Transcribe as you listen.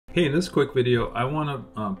Hey, in this quick video, I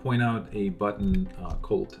want to point out a button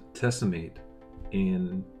called Tessimate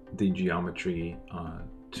in the Geometry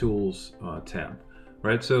Tools tab,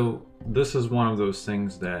 right? So this is one of those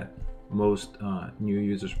things that most new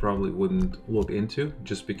users probably wouldn't look into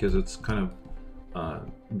just because it's kind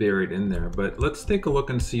of buried in there. But let's take a look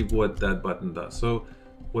and see what that button does. So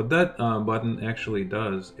what that button actually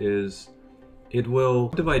does is it will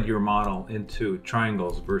divide your model into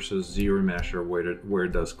triangles versus zero mesh where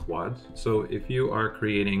it does quads. So if you are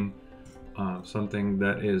creating something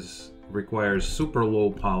that requires super low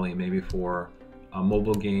poly, maybe for a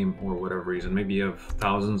mobile game or whatever reason, maybe you have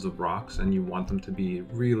thousands of rocks and you want them to be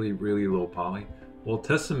really, really low poly, well,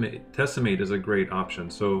 Tessimate is a great option.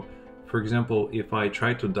 So for example, if I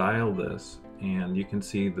try to dial this, and you can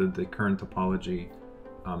see that the current topology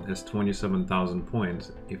is 27,000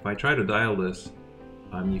 points. If I try to dial this,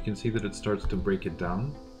 you can see that it starts to break it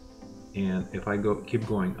down. And if I keep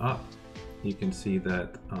going up, you can see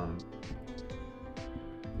that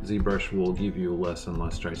zBrush will give you less and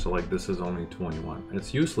less tries. So like this is only 21.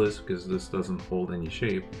 It's useless because this doesn't hold any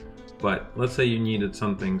shape. But let's say you needed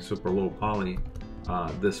something super low poly.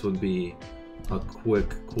 This would be a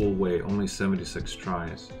quick, cool way, only 76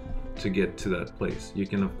 tries to get to that place. You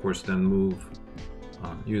can of course then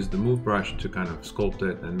use the move brush to kind of sculpt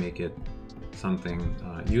it and make it something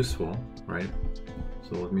useful, right?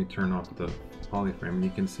 So let me turn off the polyframe and you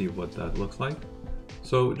can see what that looks like.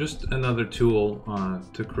 So just another tool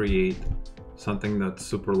to create something that's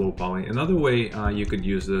super low poly. Another way you could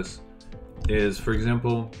use this is, for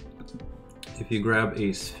example, if you grab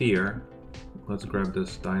a sphere, let's grab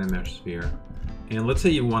this Dynamesh sphere, and let's say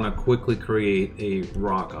you want to quickly create a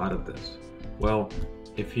rock out of this. Well,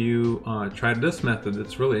 if you try this method,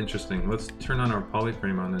 it's really interesting. Let's turn on our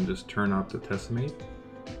polyframe on and just turn up the Tessimate,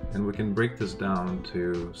 and we can break this down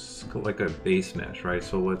to like a base mesh, right?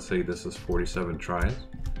 So let's say this is 47 tries.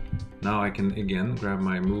 Now I can again grab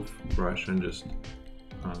my move brush and just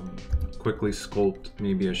quickly sculpt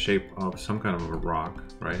maybe a shape of some kind of a rock,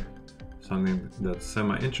 right? Something that's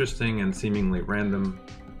semi-interesting and seemingly random.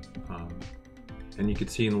 And you can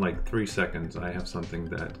see in like 3 seconds I have something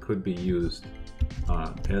that could be used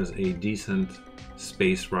as a decent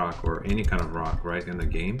space rock or any kind of rock, right, in the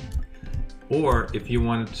game. Or if you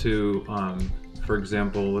wanted to, for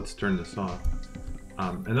example, let's turn this off.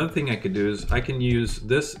 Another thing I could do is I can use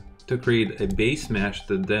this to create a base mesh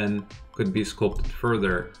that then could be sculpted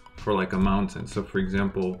further for like a mountain. So for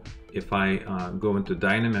example, if I go into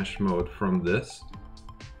Dynamesh mode from this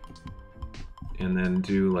and then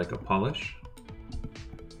do like a polish,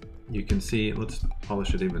 you can see, let's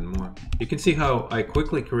polish it even more. You can see how I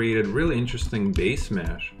quickly created really interesting base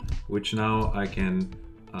mesh, which now I can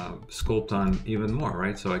sculpt on even more,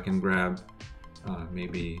 right? So I can grab,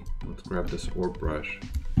 maybe, let's grab this orb brush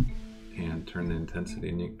and turn the intensity,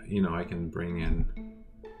 and you know, I can bring in,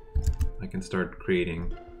 I can start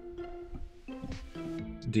creating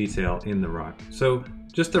detail in the rock. So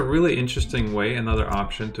just a really interesting way, another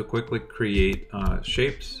option to quickly create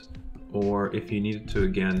shapes, or if you needed to,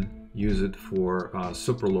 again, use it for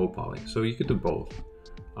super low poly. So you could do both.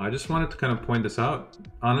 I just wanted to kind of point this out.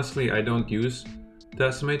 Honestly, I don't use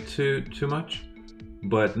Tessimate too much,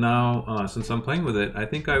 but now since I'm playing with it, I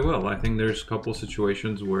think I will. I think there's a couple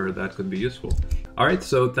situations where that could be useful. All right,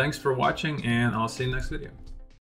 so thanks for watching, and I'll see you next video.